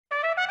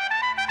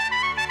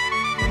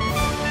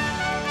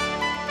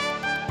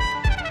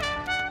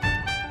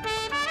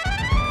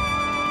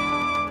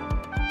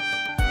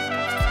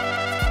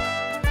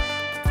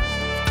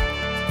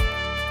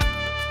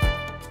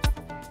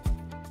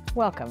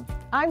Welcome.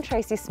 I'm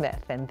Tracy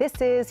Smith, and this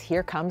is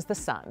Here Comes the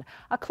Sun,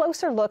 a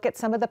closer look at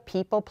some of the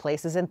people,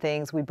 places, and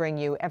things we bring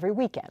you every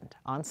weekend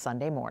on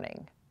Sunday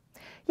morning.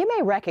 You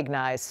may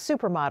recognize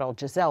supermodel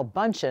Gisele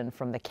Bündchen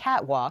from the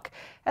catwalk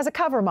as a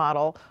cover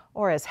model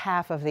or as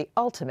half of the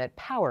ultimate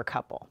power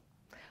couple.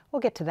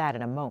 We'll get to that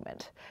in a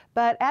moment.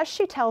 But as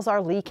she tells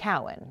our Lee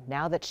Cowan,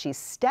 now that she's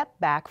stepped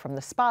back from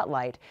the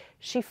spotlight,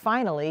 she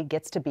finally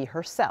gets to be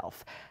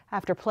herself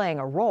after playing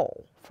a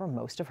role for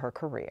most of her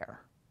career.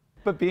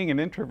 But being an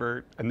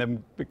introvert and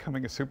then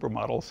becoming a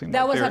supermodel seemed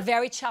that like was a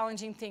very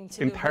challenging thing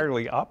to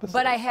entirely do. opposite.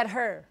 But I had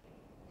her.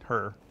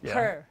 Her, yeah.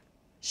 Her.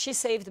 She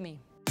saved me.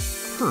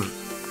 Her.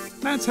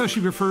 That's how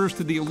she refers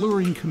to the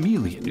alluring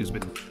chameleon who's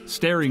been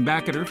staring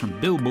back at her from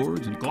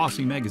billboards and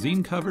glossy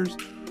magazine covers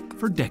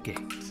for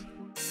decades.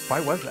 Why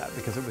was that?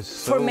 Because it was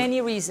so... For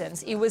many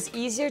reasons. It was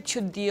easier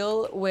to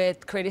deal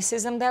with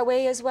criticism that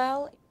way as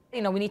well.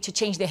 You know, we need to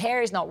change the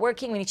hair, it's not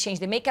working, we need to change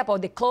the makeup or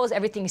the clothes,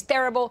 everything is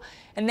terrible.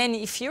 And then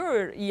if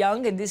you're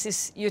young and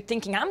you're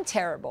thinking, I'm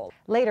terrible.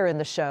 Later in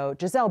the show,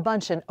 Gisele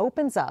Bündchen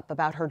opens up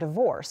about her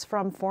divorce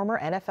from former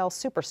NFL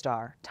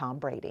superstar Tom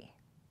Brady.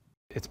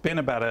 It's been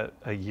about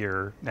a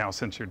year now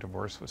since your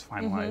divorce was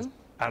finalized.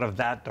 Out of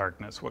that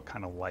darkness, what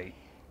kind of light?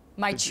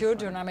 My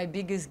children are my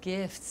biggest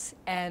gifts,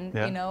 and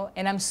you know,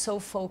 and I'm so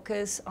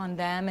focused on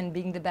them and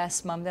being the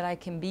best mom that I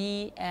can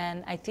be.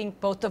 And I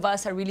think both of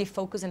us are really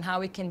focused on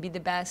how we can be the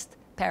best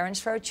parents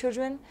for our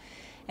children.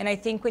 And I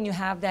think when you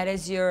have that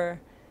as your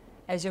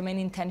main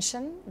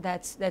intention,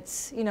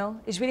 that's you know,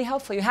 is really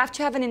helpful. You have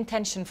to have an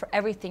intention for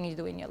everything you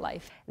do in your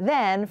life.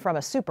 Then, from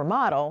a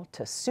supermodel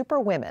to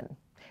superwomen.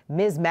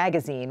 Ms.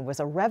 Magazine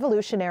was a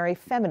revolutionary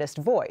feminist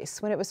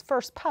voice when it was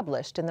first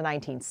published in the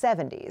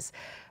 1970s.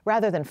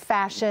 Rather than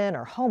fashion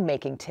or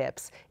homemaking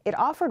tips, it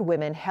offered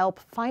women help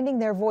finding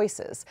their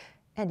voices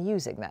and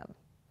using them.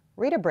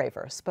 Rita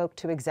Braver spoke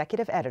to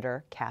executive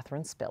editor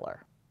Catherine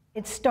Spiller.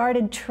 It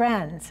started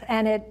trends,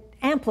 and it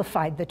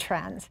amplified the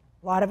trends.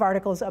 A lot of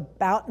articles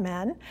about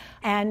men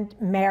and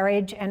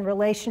marriage and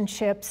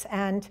relationships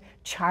and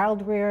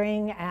child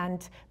rearing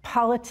and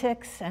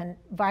politics and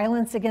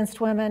violence against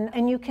women.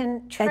 And you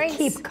can trace... That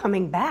keep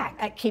coming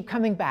back. Keep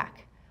coming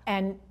back.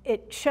 And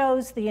it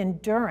shows the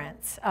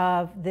endurance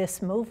of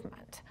this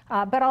movement,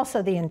 but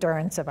also the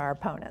endurance of our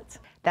opponents.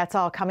 That's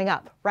all coming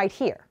up right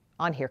here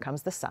on Here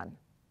Comes the Sun.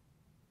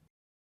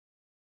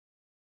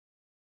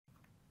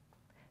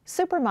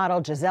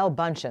 Supermodel Gisele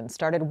Bündchen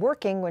started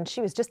working when she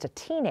was just a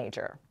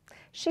teenager.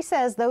 She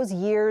says those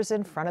years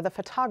in front of the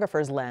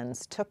photographer's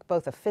lens took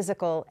both a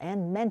physical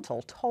and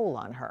mental toll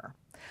on her.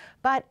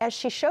 But as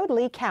she showed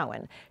Lee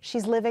Cowan,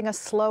 she's living a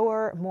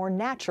slower, more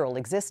natural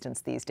existence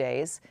these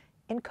days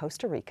in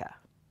Costa Rica.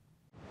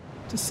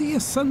 To see a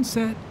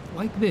sunset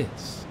like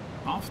this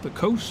off the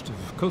coast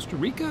of Costa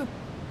Rica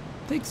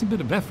takes a bit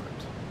of effort.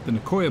 The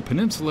Nicoya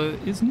Peninsula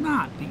is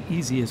not the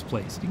easiest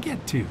place to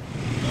get to.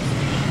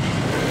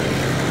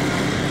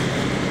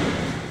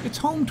 It's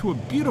home to a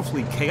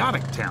beautifully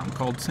chaotic town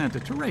called Santa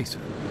Teresa,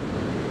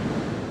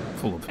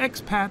 full of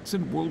expats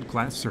and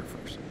world-class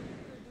surfers.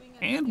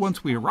 And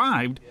once we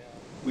arrived,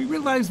 we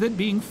realized that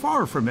being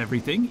far from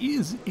everything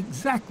is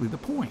exactly the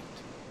point,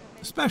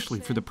 especially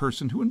for the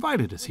person who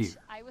invited us here,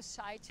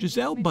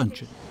 Gisele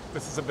Bündchen.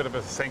 This is a bit of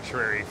a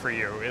sanctuary for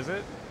you, is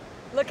it?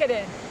 Look at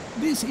it.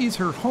 This is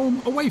her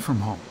home away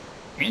from home,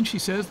 and she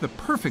says the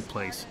perfect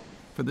place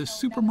for this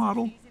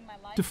supermodel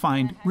to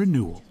find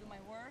renewal.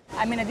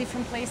 I'm in a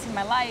different place in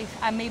my life.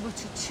 I'm able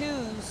to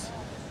choose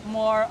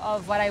more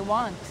of what I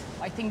want.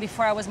 I think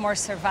before I was more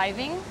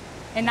surviving,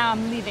 and now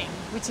I'm living,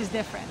 which is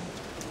different.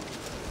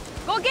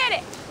 Go get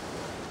it!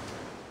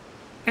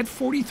 At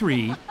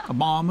 43, a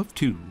mom of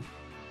 2,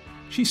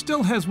 she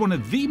still has one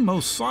of the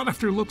most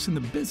sought-after looks in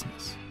the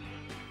business.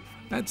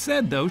 That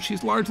said, though,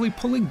 she's largely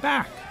pulling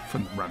back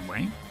from the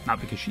runway, not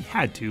because she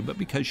had to, but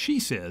because she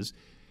says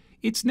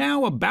it's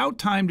now about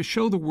time to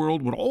show the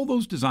world what all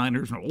those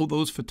designers and all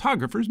those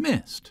photographers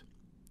missed.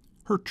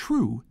 Her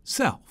true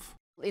self.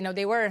 You know,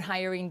 they weren't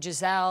hiring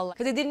Gisele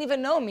because they didn't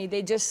even know me.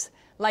 They just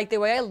liked the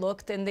way I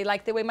looked and they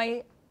liked the way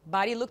my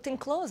body looked in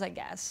clothes, I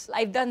guess.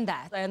 I've done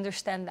that. I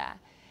understand that.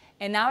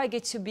 And now I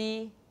get to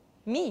be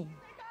me.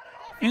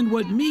 And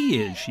what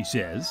me is, she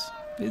says,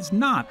 is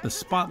not the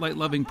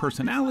spotlight-loving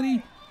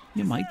personality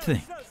you might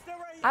think.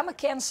 I'm a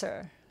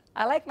Cancer.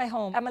 I like my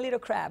home. I'm a little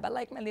crab. I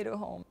like my little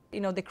home. You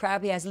know, the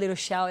crab, he has a little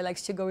shell. He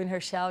likes to go in her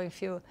shell and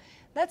feel,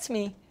 that's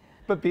me.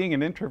 But being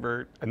an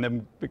introvert and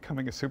then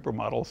becoming a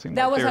supermodel seemed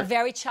that like was a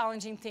very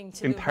challenging thing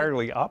to do.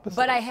 Entirely opposite.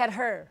 But I had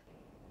her.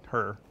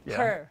 Her, yeah.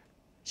 Her.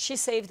 She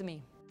saved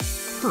me.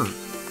 Her.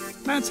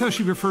 That's how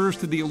she refers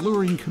to the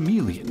alluring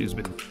chameleon who's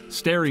been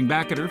staring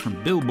back at her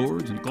from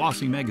billboards and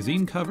glossy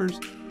magazine covers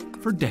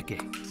for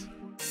decades.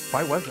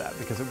 Why was that?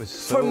 Because it was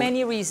so... For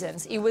many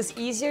reasons. It was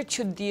easier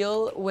to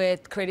deal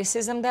with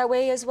criticism that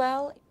way as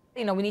well.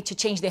 You know, we need to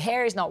change the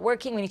hair, it's not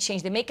working, we need to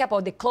change the makeup or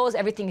the clothes,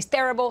 everything is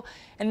terrible.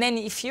 And then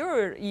if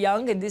you're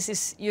young and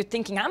you're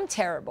thinking, I'm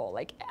terrible,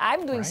 like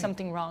I'm doing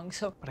something wrong.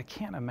 So. But I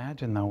can't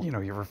imagine though, you know,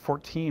 you were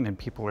 14 and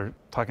people are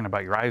talking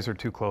about your eyes are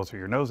too close or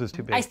your nose is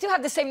too big. I still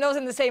have the same nose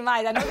and the same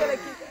eyes. I know that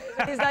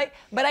it's like,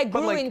 but I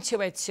grew into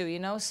it too, you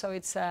know, so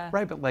it's...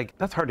 Right, but like,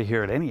 that's hard to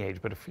hear at any age,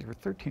 but if you were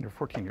 13 or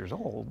 14 years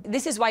old...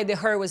 This is why the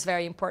her was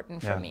very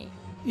important for me.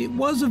 It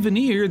was a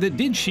veneer that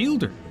did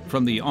shield her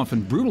from the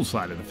often brutal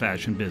side of the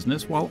fashion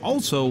business while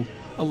also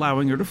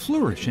allowing her to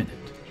flourish in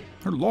it.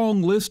 Her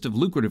long list of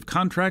lucrative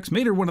contracts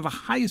made her one of the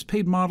highest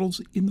paid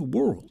models in the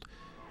world.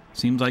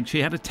 Seems like she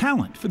had a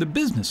talent for the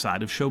business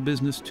side of show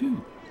business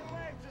too.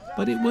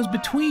 But it was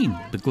between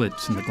the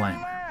glitz and the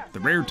glamour, the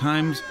rare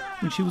times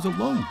when she was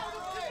alone,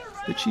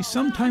 that she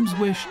sometimes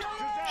wished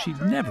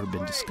she'd never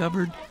been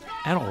discovered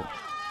at all.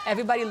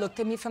 Everybody looked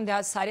at me from the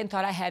outside and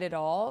thought I had it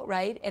all,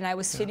 right? And I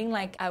was feeling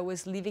like I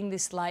was living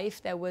this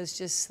life that was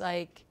just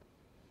like...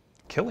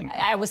 Killing.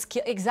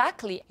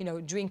 Exactly. You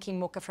know, drinking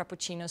mocha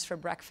frappuccinos for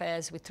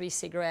breakfast with 3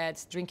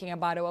 cigarettes, drinking a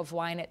bottle of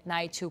wine at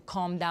night to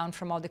calm down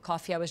from all the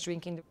coffee I was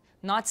drinking,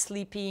 not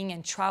sleeping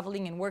and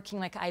traveling and working.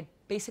 Like I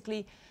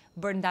basically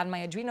burned down my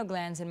adrenal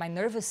glands and my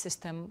nervous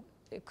system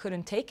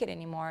couldn't take it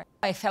anymore.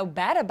 I felt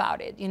bad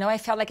about it. You know, I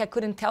felt like I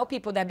couldn't tell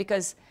people that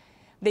because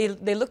they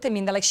looked at me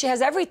and they're like, she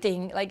has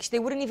everything. Like they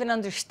wouldn't even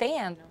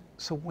understand.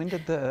 So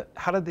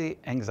how did the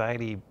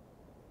anxiety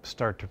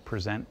start to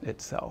present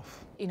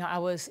itself? You know, I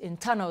was in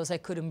tunnels, I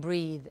couldn't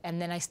breathe.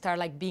 And then I started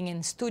like being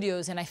in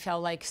studios and I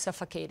felt like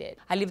suffocated.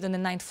 I lived on the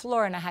 9th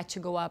floor and I had to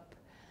go up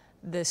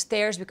the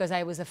stairs because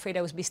I was afraid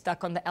I would be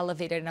stuck on the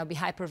elevator and I'd be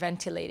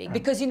hyperventilating.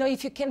 Because, you know,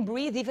 if you can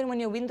breathe, even when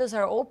your windows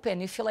are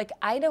open, you feel like,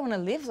 I don't want to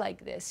live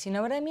like this. You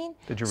know what I mean?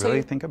 Did you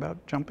really think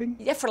about jumping?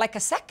 Yeah, for like a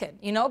second,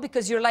 you know,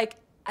 because you're like,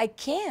 I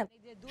can't.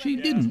 She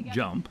didn't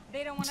jump.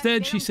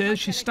 Instead, she says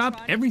she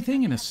stopped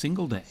everything in a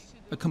single day.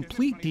 A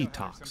complete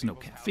detox, no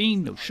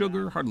caffeine, no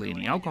sugar, hardly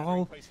any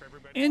alcohol.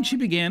 And she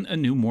began a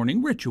new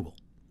morning ritual,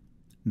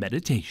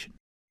 meditation.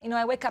 You know,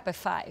 I wake up at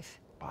 5.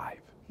 5?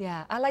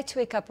 Yeah, I like to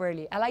wake up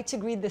early. I like to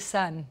greet the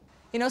sun.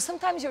 You know,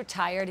 sometimes you're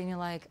tired and you're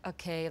like,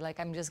 okay, like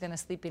I'm just gonna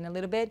sleep in a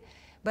little bit.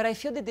 But I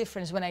feel the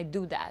difference when I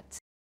do that.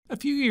 A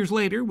few years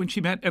later, when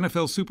she met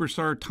NFL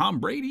superstar Tom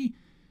Brady,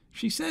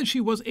 she says she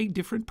was a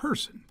different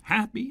person,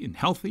 happy and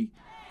healthy,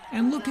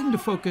 and looking to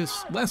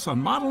focus less on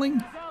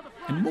modeling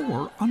and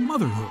more on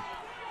motherhood.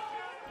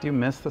 Do you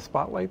miss the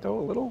spotlight, though,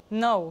 a little?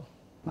 No.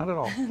 Not at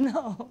all?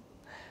 No,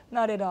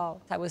 not at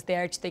all. I was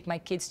there to take my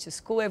kids to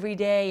school every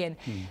day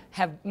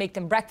and make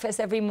them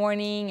breakfast every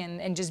morning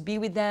and just be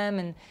with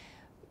them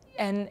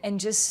and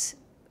just,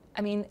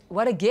 I mean,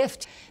 what a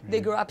gift.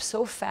 They grow up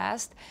so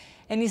fast,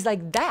 and it's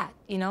like that,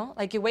 you know?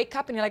 Like you wake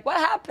up and you're like, what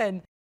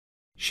happened?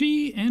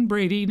 She and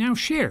Brady now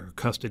share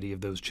custody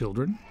of those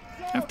children.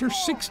 After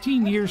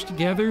 16 years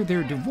together,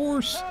 their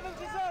divorce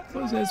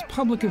was as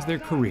public as their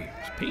careers,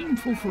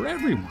 painful for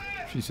everyone,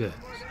 she says.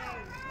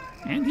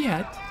 And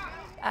yet...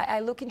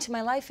 I look into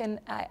my life and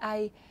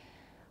I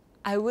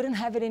wouldn't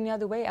have it any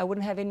other way. I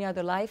wouldn't have any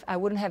other life. I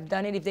wouldn't have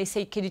done it. If they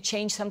say, can you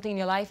change something in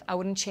your life? I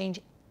wouldn't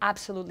change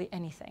absolutely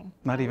anything.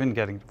 Not even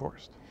getting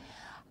divorced?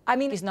 I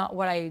mean, it's not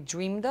what I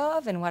dreamed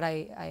of and what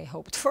I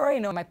hoped for. You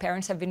know, my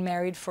parents have been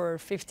married for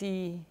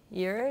 50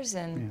 years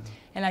and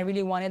I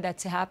really wanted that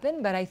to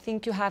happen. But I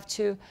think you have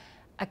to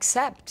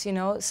accept, you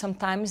know,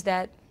 sometimes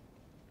that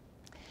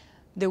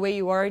the way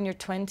you are in your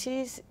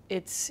 20s,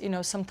 it's, you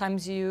know,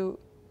 sometimes you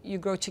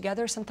grow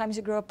together, sometimes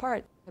you grow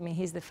apart. I mean,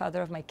 he's the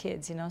father of my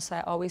kids, you know, so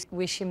I always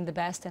wish him the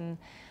best. And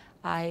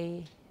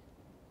I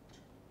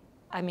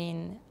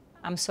mean,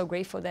 I'm so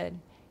grateful that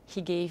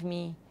he gave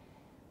me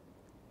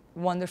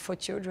wonderful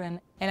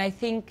children. And I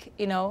think,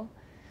 you know,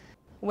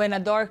 when a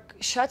door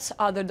shuts,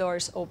 other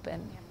doors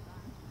open.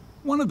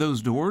 One of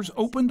those doors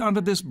opened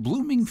onto this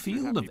blooming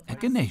field of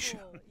echinacea.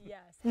 Yes.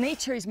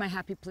 Nature is my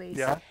happy place.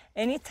 Yeah.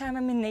 Anytime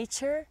I'm in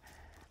nature,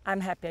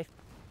 I'm happy.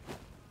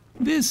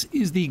 This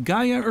is the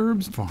Gaia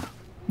Herbs Farm,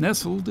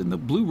 nestled in the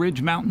Blue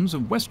Ridge Mountains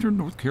of western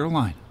North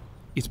Carolina.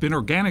 It's been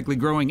organically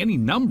growing any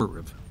number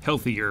of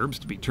healthy herbs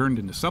to be turned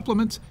into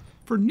supplements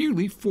for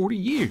nearly 40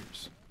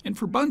 years. And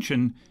for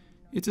Bündchen,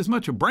 it's as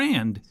much a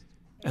brand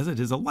as it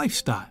is a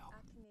lifestyle.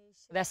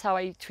 That's how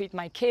I treat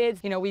my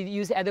kids. You know, we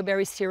use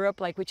elderberry syrup,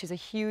 like, which is a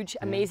huge,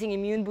 amazing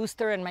immune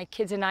booster, and my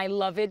kids and I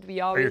love it.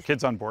 We always... Are your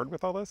kids on board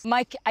with all this?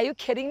 Are you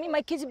kidding me?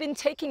 My kids have been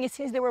taking it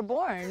since they were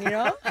born, you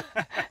know?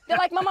 They're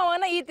like, Mama, I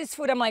want to eat this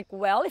food. I'm like,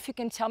 well, if you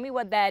can tell me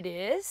what that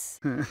is,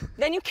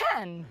 then you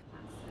can.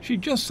 She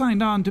just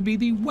signed on to be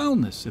the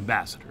wellness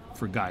ambassador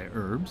for Gaia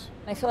Herbs.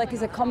 I feel like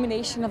it's a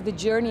combination of the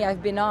journey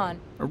I've been on.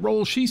 A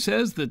role she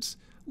says that's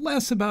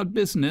less about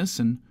business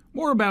and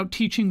more about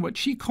teaching what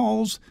she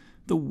calls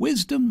the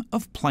wisdom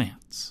of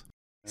plants.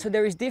 So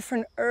there is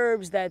different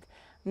herbs that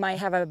might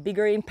have a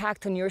bigger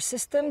impact on your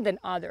system than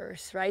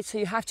others, right? So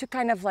you have to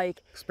kind of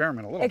like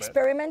experiment a little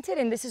bit. It,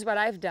 and this is what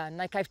I've done.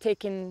 Like I've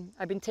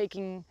been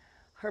taking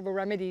herbal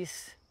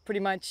remedies pretty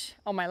much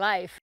all my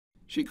life.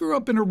 She grew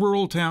up in a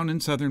rural town in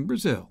southern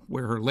Brazil,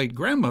 where her late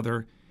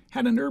grandmother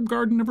had an herb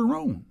garden of her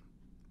own.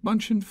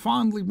 Bündchen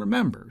fondly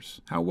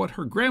remembers how what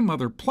her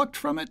grandmother plucked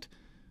from it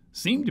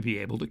seemed to be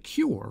able to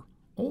cure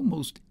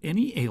almost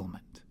any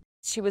ailment.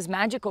 She was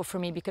magical for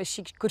me because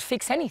she could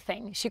fix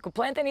anything. She could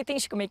plant anything,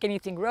 she could make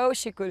anything grow,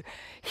 she could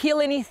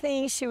heal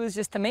anything. She was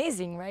just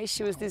amazing, right?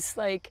 She was this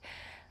like,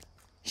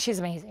 she's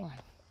amazing.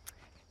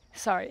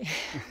 Sorry.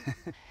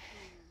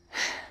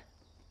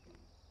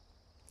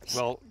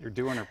 Well, you're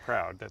doing her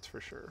proud, that's for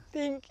sure.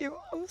 Thank you,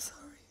 I'm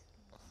sorry.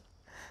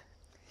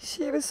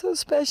 She was so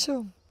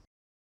special.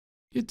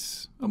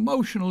 It's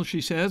emotional,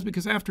 she says,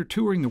 because after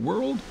touring the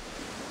world,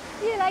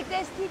 You like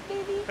that, Steve,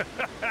 baby?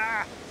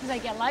 She's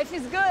like, yeah, life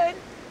is good.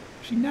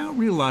 she now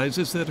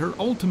realizes that her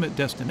ultimate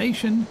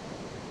destination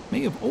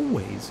may have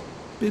always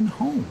been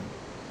home.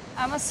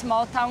 I'm a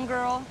small town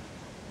girl.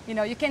 You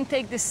know, you can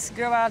take this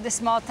girl out of the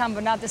small town,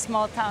 but not the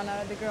small town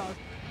out of the girl.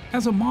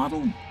 As a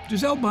model,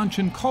 Gisele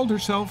Bündchen called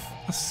herself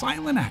a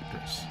silent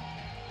actress.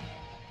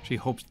 She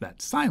hopes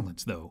that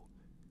silence, though,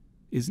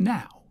 is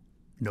now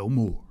no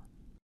more.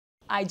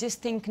 I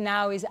just think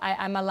now is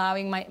I'm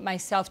allowing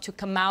myself to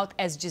come out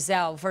as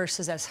Gisele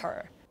versus as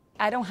her.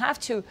 I don't have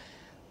to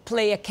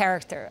play a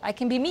character. I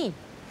can be me.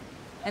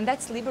 And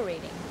that's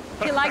liberating.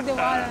 You like the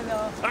water,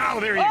 though? Oh,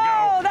 there you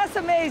Oh, go. that's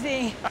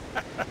amazing.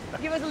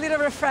 Give us a little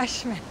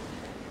refreshment.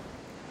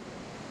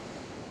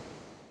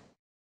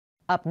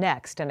 Up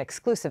next, an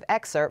exclusive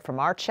excerpt from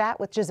our chat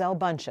with Gisele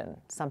Bündchen,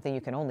 something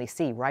you can only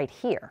see right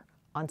here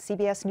on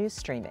CBS News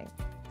Streaming.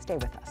 Stay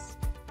with us.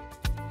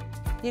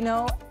 You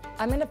know,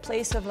 I'm in a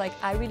place of like,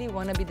 I really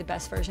want to be the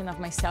best version of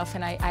myself,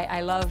 and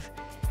I love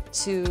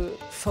to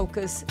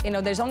focus. You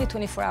know, there's only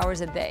 24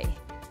 hours a day,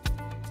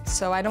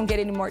 so I don't get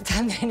any more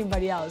time than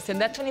anybody else.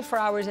 And that 24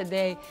 hours a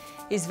day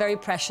is very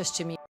precious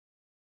to me.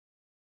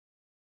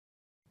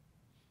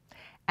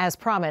 As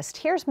promised,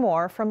 here's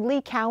more from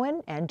Lee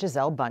Cowan and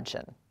Gisele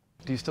Bündchen.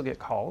 Do you still get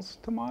calls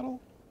to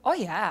model? Oh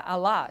yeah, a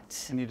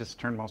lot. And you just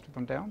turn most of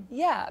them down?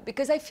 Yeah,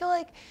 because I feel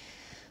like,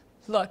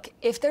 look,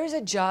 if there's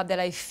a job that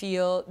I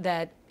feel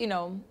that, you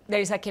know,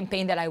 there's a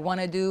campaign that I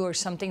want to do or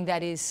something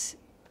that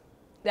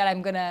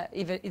I'm gonna,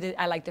 either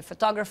I like the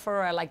photographer,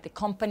 or I like the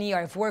company, or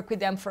I've worked with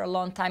them for a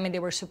long time and they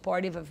were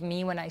supportive of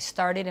me when I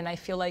started, and I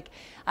feel like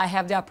I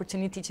have the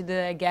opportunity to do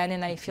that again,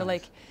 and I feel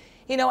like,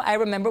 you know, I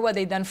remember what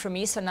they've done for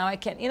me, so now I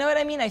can, you know what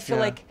I mean? I feel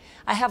like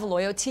I have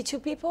loyalty to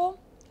people.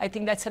 I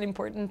think that's an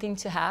important thing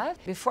to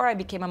have. Before I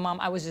became a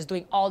mom, I was just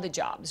doing all the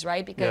jobs,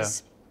 right?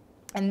 Because,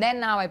 and then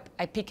now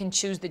I pick and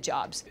choose the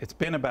jobs. It's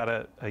been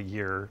about a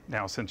year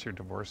now since your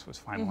divorce was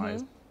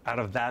finalized. Out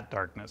of that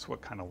darkness, what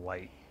kind of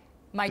light?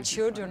 My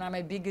children are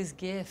my biggest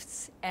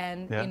gifts,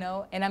 and you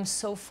know, and I'm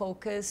so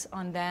focused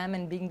on them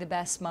and being the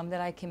best mom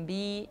that I can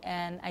be.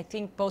 And I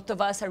think both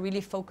of us are really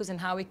focused on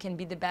how we can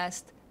be the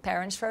best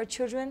parents for our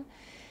children.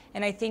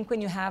 And I think when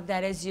you have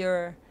that as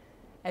your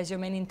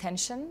main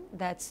intention,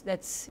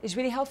 it's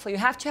really helpful. You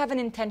have to have an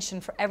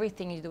intention for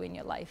everything you do in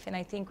your life, and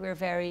I think we're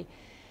very,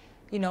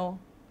 you know,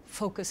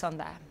 focused on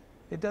that.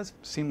 It does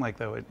seem like,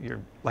 though,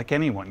 you're like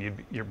anyone,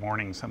 you're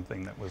mourning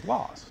something that was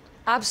lost.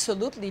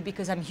 Absolutely,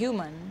 because I'm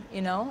human,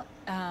 you know.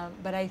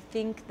 But I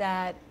think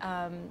that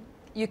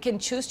you can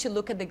choose to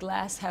look at the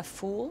glass half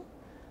full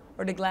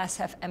or the glass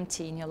half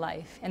empty in your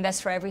life, and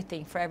that's for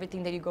everything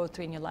that you go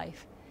through in your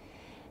life.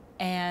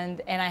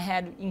 And I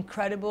had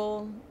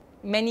incredible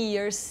many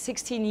years,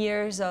 16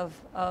 years of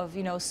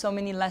you know, so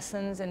many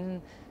lessons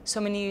and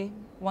so many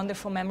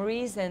wonderful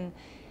memories, and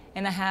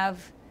I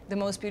have the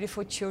most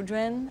beautiful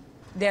children.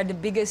 They're the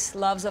biggest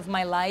loves of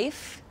my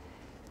life,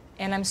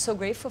 and I'm so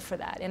grateful for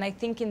that. And I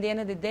think in the end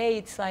of the day,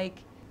 it's like,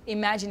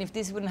 imagine if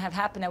this wouldn't have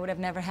happened, I would have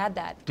never had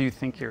that. Do you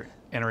think you're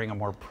entering a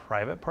more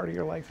private part of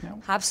your life now?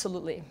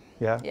 Absolutely.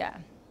 Yeah? Yeah.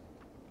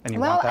 And you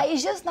Well, want that?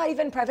 it's just not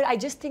even private. I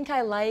just think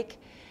I like,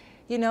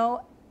 you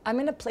know, I'm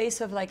in a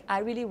place of like, I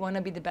really want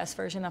to be the best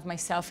version of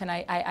myself, and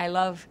I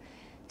love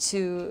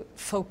to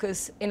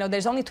focus. You know,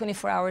 there's only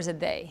 24 hours a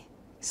day,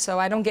 so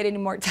I don't get any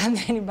more time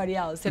than anybody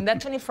else. And that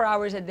 24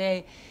 hours a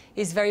day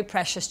is very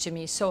precious to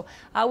me. So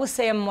I would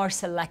say I'm more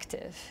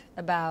selective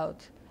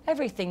about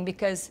everything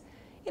because,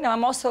 you know,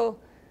 I'm also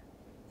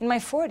in my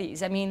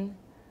 40s. I mean,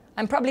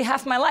 I'm probably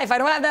half my life. I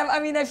don't have that. I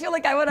mean, I feel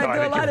like I want to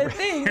do a lot of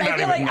things. I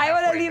feel like I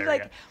want to live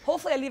like,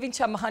 hopefully I live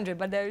until I'm 100,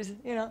 but there's,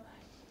 you know.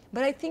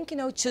 But I think, you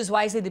know, choose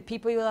wisely the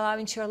people you allow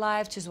into your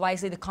life, choose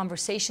wisely the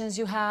conversations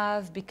you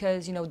have,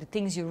 because, you know, the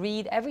things you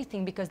read,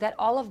 everything, because that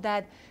all of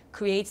that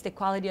creates the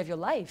quality of your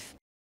life.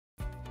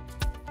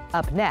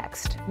 Up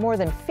next, more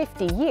than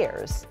 50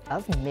 years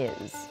of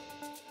Ms.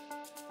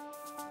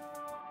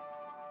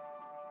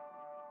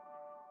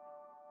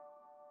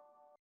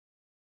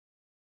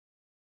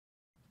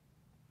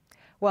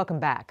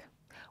 Welcome back.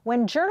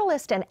 When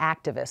journalist and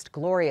activist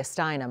Gloria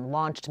Steinem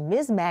launched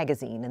Ms.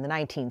 Magazine in the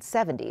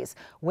 1970s,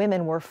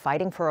 women were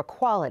fighting for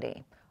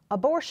equality.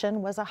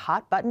 Abortion was a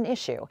hot-button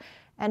issue,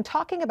 and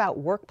talking about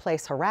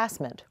workplace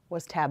harassment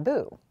was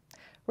taboo.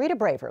 Rita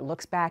Braver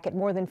looks back at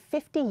more than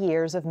 50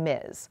 years of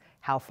Ms.,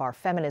 how far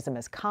feminism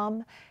has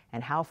come,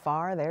 and how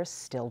far there's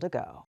still to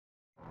go.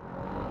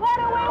 What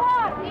do we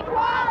want?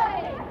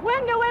 Equality!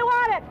 When do we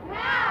want it?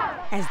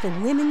 Now! As the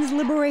women's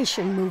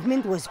liberation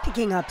movement was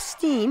picking up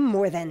steam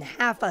more than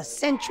half a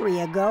century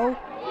ago,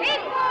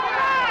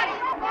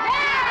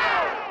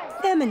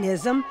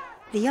 feminism,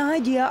 the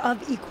idea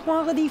of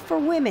equality for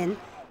women,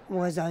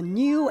 was a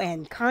new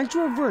and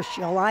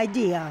controversial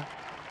idea.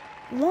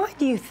 Why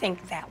do you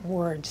think that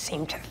word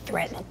seemed to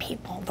threaten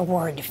people, the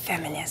word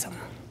feminism?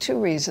 Two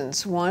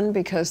reasons. One,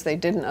 because they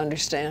didn't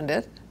understand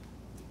it,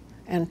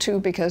 and two,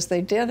 because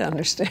they did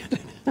understand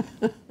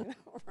it.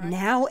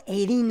 Now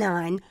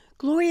 89,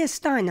 Gloria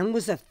Steinem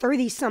was a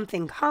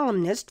 30-something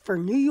columnist for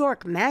New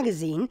York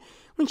Magazine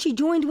when she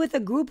joined with a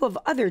group of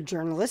other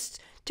journalists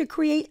to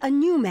create a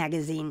new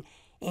magazine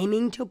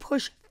aiming to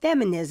push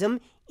feminism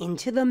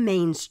into the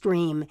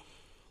mainstream.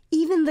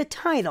 Even the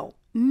title,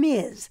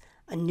 Ms.,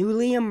 a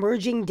newly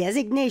emerging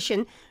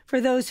designation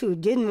for those who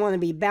didn't want to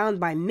be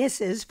bound by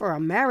Mrs. for a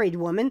married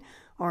woman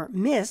or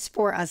Miss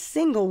for a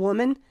single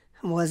woman,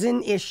 was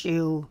an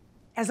issue.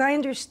 As I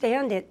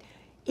understand it,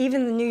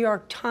 even the New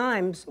York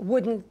Times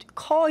wouldn't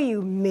call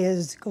you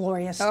Ms.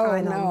 Gloria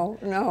Steinem. Oh,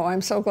 no, I'm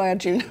so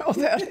glad you know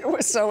that. It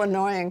was so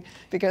annoying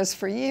because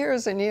for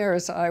years and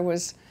years I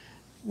was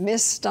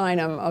Miss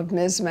Steinem of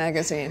Ms.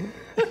 Magazine.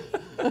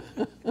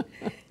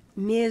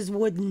 Ms.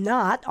 would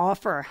not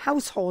offer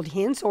household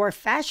hints or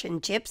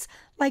fashion tips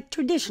like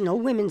traditional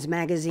women's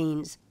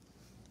magazines.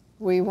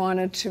 We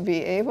wanted to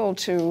be able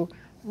to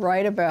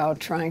write about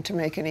trying to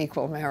make an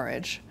equal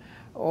marriage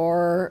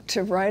or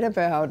to write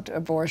about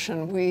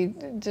abortion. We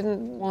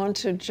didn't want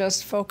to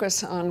just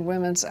focus on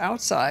women's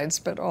outsides,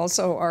 but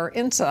also our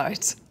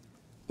insides.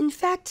 In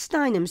fact,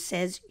 Steinem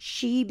says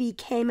she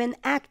became an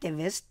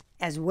activist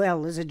as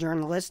well as a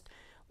journalist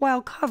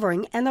while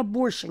covering an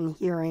abortion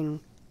hearing.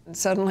 And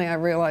suddenly I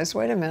realized,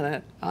 wait a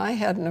minute, I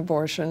had an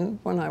abortion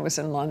when I was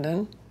in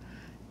London,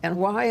 and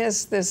why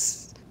has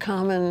this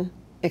common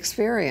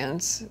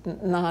experience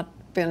not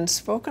been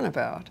spoken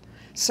about?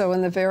 So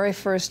in the very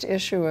first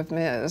issue of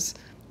Ms.,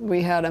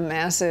 we had a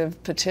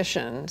massive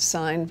petition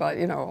signed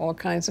by, all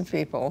kinds of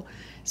people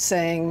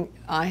saying,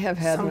 I have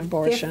had an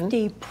abortion.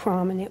 50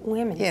 prominent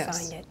women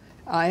Yes. signed it.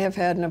 I have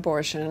had an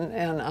abortion,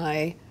 and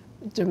I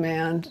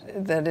demand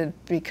that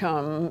it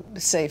become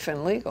safe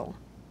and legal.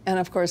 And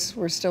of course,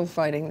 we're still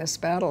fighting this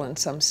battle in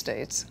some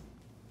states.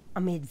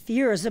 Amid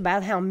fears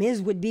about how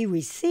Ms. would be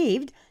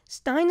received,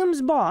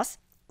 Steinem's boss,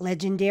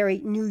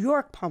 legendary New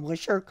York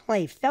publisher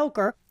Clay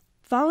Felker,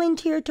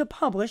 volunteered to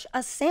publish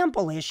a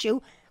sample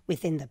issue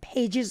within the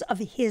pages of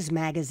his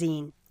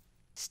magazine.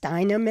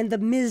 Steinem and the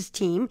Ms.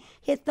 team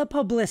hit the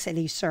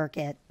publicity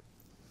circuit.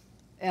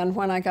 And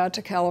when I got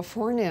to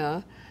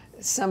California,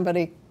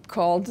 somebody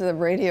called the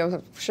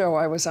radio show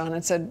I was on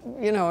and said,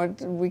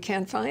 we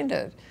can't find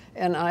it.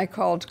 And I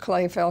called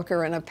Clay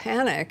Felker in a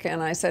panic,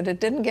 and I said, it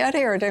didn't get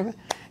here.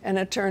 And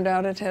it turned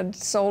out it had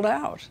sold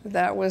out.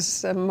 That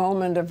was a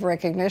moment of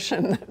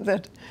recognition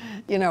that,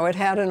 it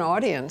had an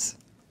audience.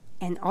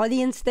 An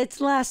audience that's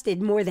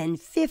lasted more than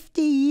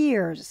 50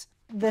 years.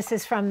 This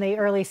is from the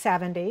early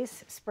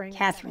 70s, spring.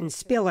 Catherine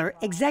Spiller,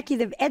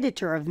 executive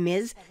editor of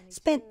Ms.,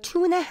 spent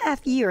 2.5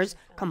 years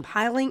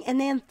compiling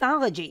an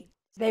anthology.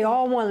 They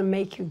all want to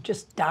make you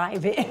just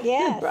dive in,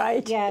 yes,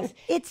 right? Yes.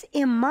 It's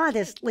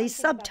immodestly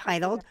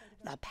subtitled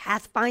The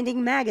Pathfinding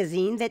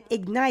Magazine That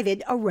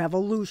Ignited a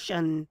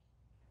Revolution.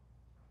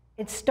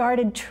 It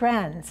started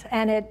trends,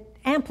 and it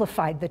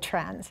amplified the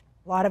trends.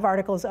 A lot of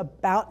articles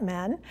about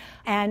men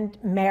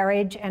and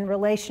marriage and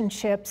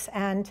relationships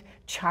and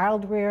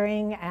child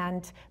rearing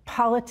and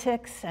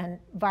politics and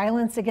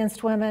violence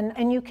against women.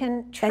 And you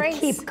can trace...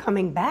 And keep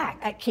coming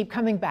back. Keep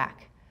coming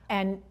back.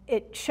 And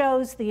it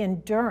shows the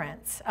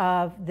endurance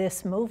of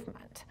this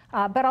movement,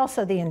 but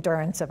also the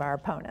endurance of our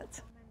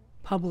opponents.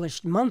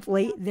 Published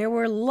monthly, there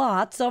were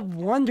lots of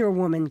Wonder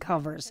Woman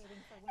covers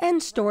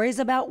and stories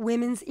about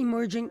women's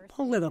emerging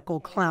political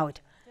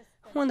clout.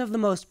 One of the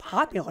most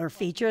popular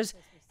features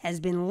has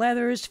been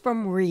letters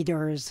from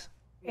readers.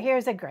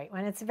 Here's a great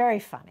one. It's very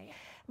funny.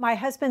 My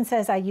husband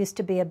says I used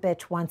to be a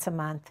bitch once a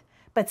month,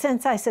 but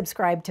since I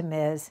subscribed to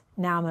Ms.,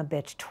 now I'm a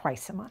bitch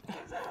twice a month.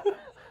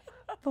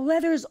 The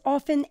letters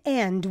often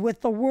end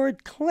with the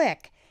word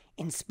click,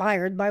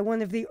 inspired by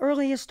one of the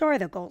earliest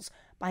articles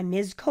by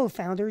Ms.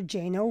 co-founder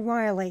Jane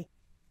O'Reilly,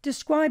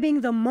 describing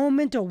the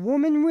moment a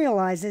woman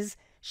realizes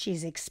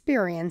she's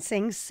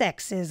experiencing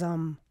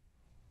sexism.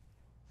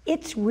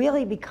 It's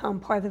really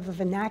become part of the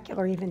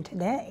vernacular even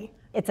today.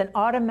 It's an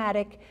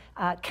automatic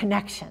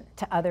connection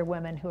to other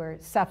women who are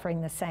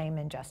suffering the same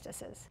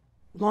injustices.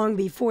 Long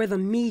before the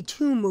Me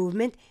Too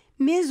movement,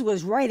 Ms.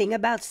 was writing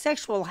about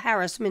sexual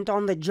harassment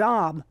on the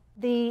job.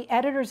 The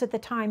editors at the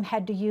time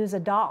had to use a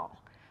doll.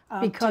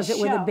 Because it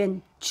would have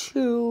been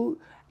too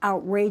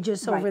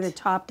outrageous, over the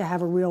top to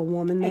have a real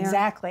woman there.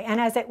 Exactly. And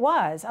as it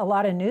was, a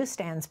lot of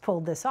newsstands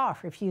pulled this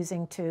off,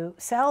 refusing to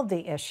sell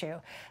the issue.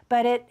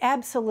 But it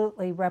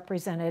absolutely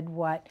represented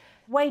what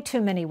way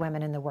too many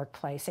women in the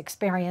workplace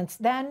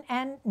experienced then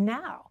and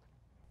now.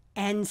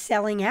 And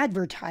selling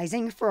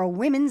advertising for a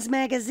women's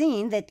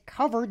magazine that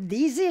covered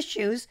these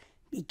issues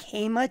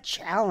became a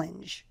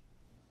challenge.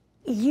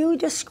 You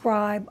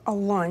describe a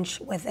lunch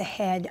with the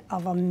head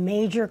of a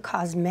major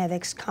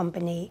cosmetics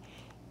company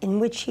in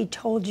which he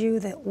told you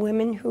that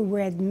women who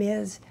read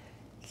Ms.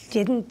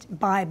 didn't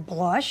buy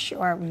blush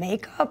or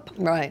makeup?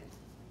 Right.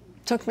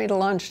 Took me to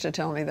lunch to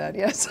tell me that,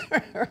 yes.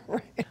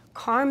 Right.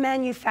 Car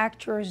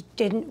manufacturers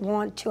didn't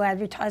want to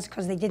advertise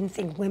because they didn't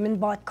think women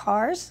bought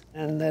cars?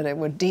 And that it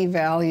would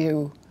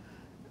devalue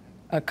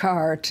a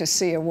car to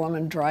see a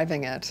woman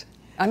driving it.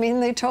 I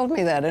mean, they told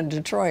me that in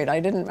Detroit.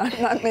 I'm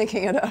not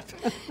making it up.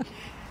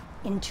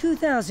 In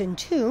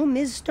 2002,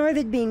 Ms.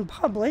 started being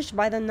published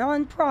by the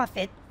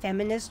nonprofit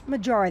Feminist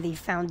Majority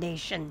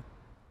Foundation.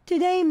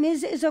 Today,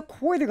 Ms. is a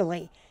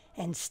quarterly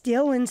and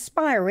still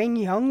inspiring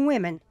young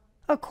women,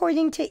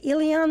 according to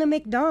Ileana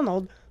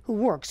McDonald, who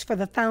works for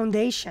the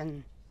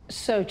foundation.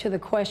 So to the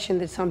question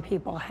that some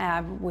people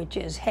have, which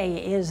is, hey,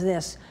 is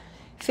this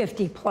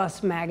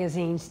 50-plus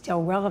magazine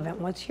still relevant?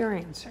 What's your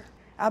answer?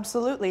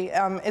 Absolutely.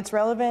 It's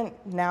relevant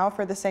now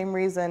for the same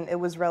reason it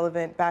was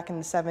relevant back in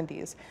the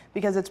 70s,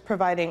 because it's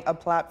providing a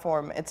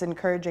platform. It's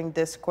encouraging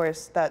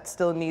discourse that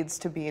still needs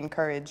to be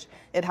encouraged.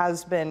 It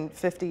has been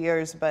 50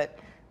 years, but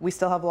we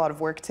still have a lot of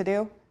work to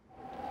do.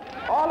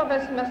 All of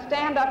us must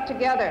stand up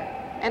together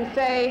and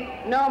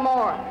say no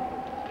more.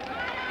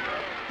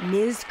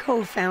 Ms.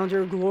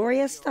 co-founder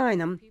Gloria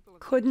Steinem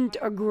couldn't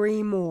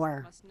agree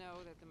more.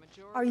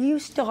 Are you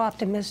still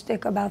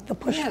optimistic about the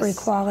push for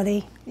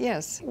equality?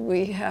 Yes,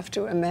 we have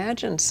to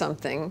imagine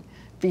something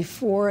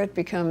before it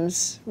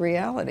becomes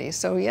reality.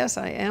 So yes,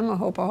 I am a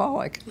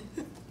hopeaholic.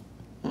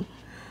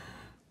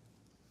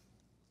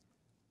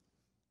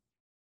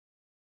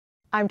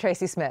 I'm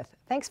Tracy Smith.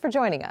 Thanks for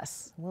joining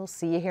us. We'll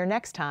see you here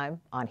next time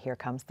on Here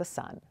Comes the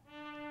Sun.